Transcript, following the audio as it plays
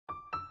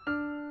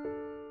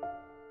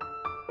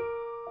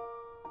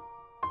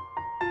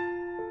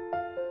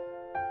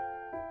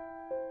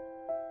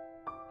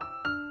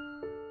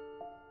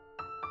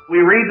We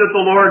read that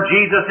the Lord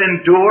Jesus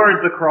endured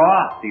the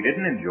cross. He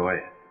didn't enjoy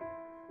it.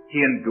 He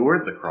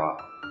endured the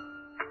cross.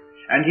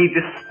 And he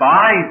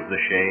despised the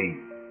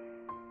shame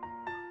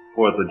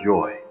for the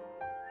joy.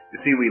 You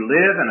see, we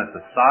live in a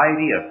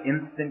society of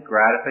instant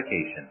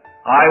gratification.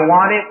 I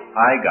want it,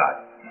 I got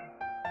it.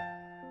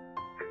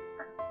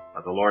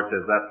 But the Lord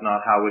says that's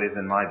not how it is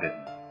in my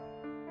business.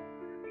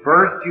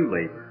 First you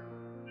labor.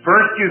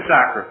 First you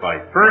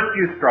sacrifice. First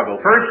you struggle.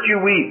 First you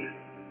weep.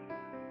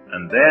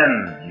 And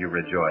then you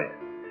rejoice.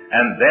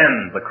 And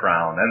then the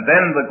crown. And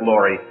then the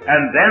glory.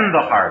 And then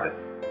the harvest.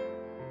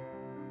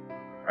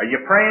 Are you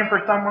praying for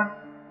someone?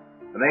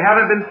 And they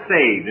haven't been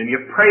saved. And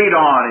you've prayed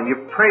on. And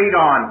you've prayed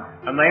on.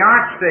 And they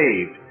aren't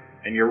saved.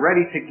 And you're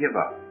ready to give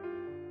up.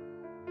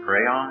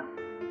 Pray on.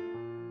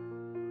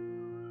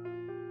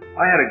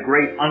 I had a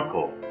great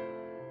uncle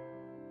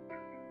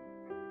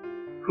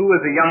who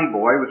as a young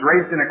boy was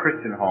raised in a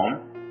Christian home.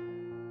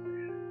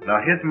 Now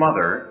his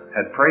mother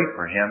had prayed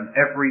for him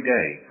every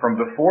day, from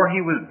before he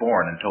was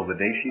born until the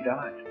day she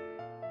died.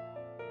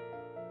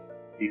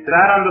 He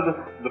sat under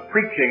the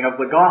preaching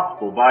of the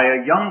gospel by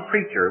a young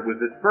preacher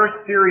with his first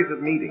series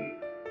of meetings.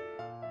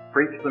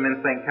 Preached them in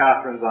St.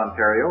 Catharines,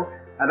 Ontario,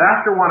 and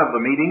after one of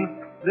the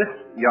meetings, this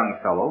young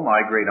fellow,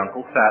 my great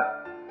uncle,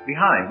 sat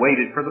behind,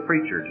 waited for the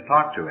preacher to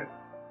talk to him.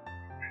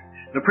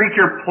 The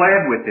preacher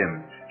pled with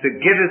him to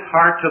give his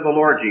heart to the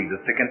Lord Jesus,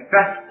 to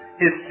confess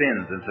his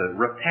sins and to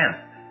repent,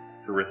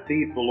 to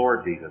receive the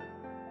Lord Jesus.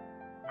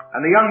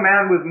 And the young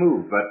man was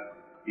moved, but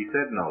he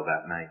said no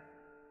that night.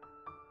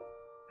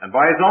 And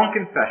by his own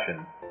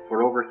confession,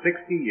 for over 60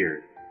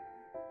 years,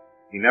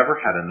 he never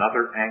had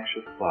another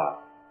anxious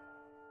thought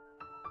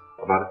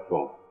about his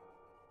soul.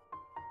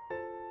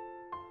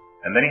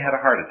 And then he had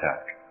a heart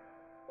attack.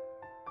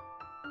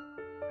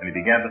 And he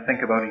began to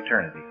think about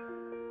eternity.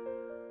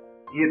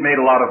 He had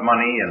made a lot of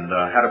money and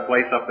had a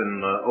place up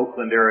in the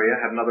Oakland area,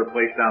 had another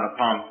place down at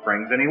Palm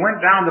Springs, and he went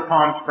down to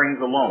Palm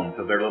Springs alone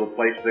to their little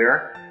place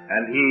there,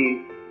 and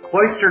he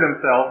cloistered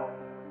himself.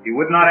 He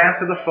would not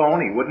answer the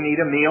phone, he wouldn't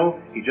eat a meal,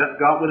 he just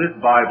got with his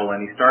Bible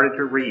and he started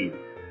to read.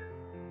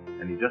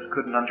 And he just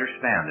couldn't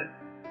understand it.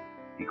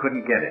 He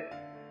couldn't get it.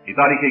 He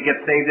thought he could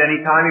get saved any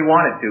time he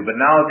wanted to, but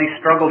now as he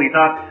struggled, he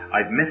thought,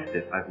 I've missed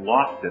it, I've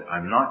lost it,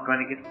 I'm not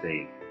going to get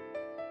saved.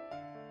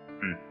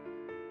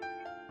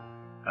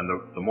 And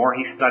the more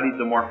he studied,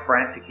 the more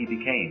frantic he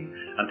became.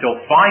 Until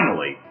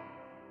finally,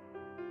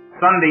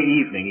 Sunday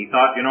evening, he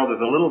thought, there's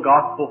a little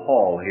gospel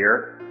hall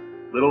here,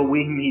 little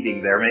wee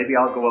meeting there. Maybe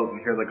I'll go out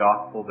and hear the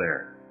gospel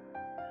there.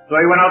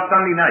 So he went out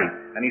Sunday night,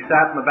 and he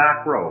sat in the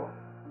back row.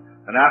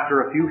 And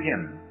after a few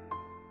hymns,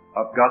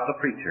 up got the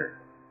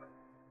preacher.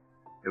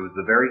 It was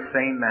the very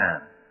same man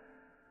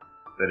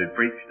that had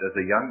preached as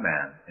a young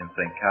man in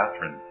St.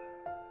 Catharines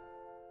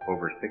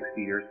over 60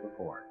 years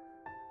before.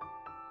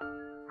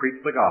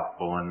 Preached the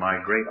gospel, and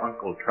my great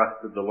uncle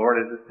trusted the Lord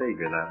as his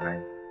Savior that night.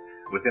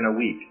 Within a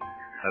week,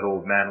 that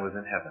old man was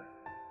in heaven.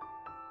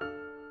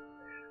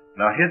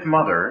 Now his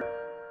mother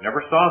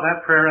never saw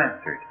that prayer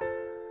answered,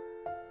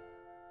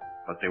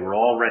 but they were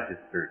all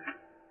registered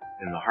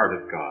in the heart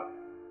of God.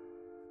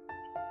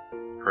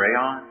 Pray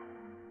on.